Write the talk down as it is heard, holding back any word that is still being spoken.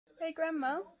Hey,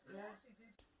 Grandma. Yeah.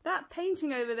 That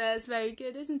painting over there is very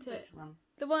good, isn't it? Which one?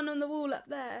 The one on the wall up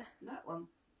there. That one?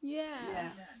 Yeah. Yeah.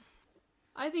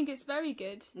 I think it's very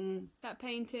good, Mm. that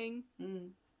painting.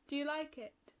 Mm. Do you like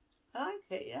it? I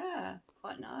like it, yeah.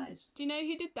 Quite nice. Do you know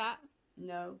who did that?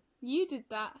 No. You did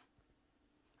that.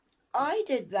 I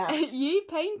did that. You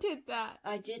painted that.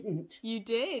 I didn't. You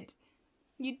did.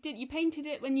 You did. You painted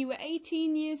it when you were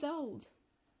 18 years old.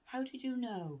 How did you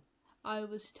know? I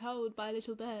was told by a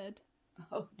little bird.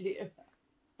 Oh dear.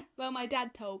 Well, my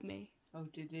dad told me. Oh,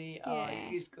 did he? Yeah. Oh,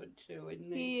 he's good too,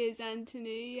 isn't he? He is,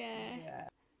 Anthony, yeah. Yeah.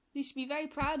 You should be very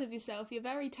proud of yourself. You're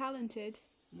very talented.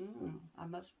 I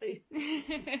must be.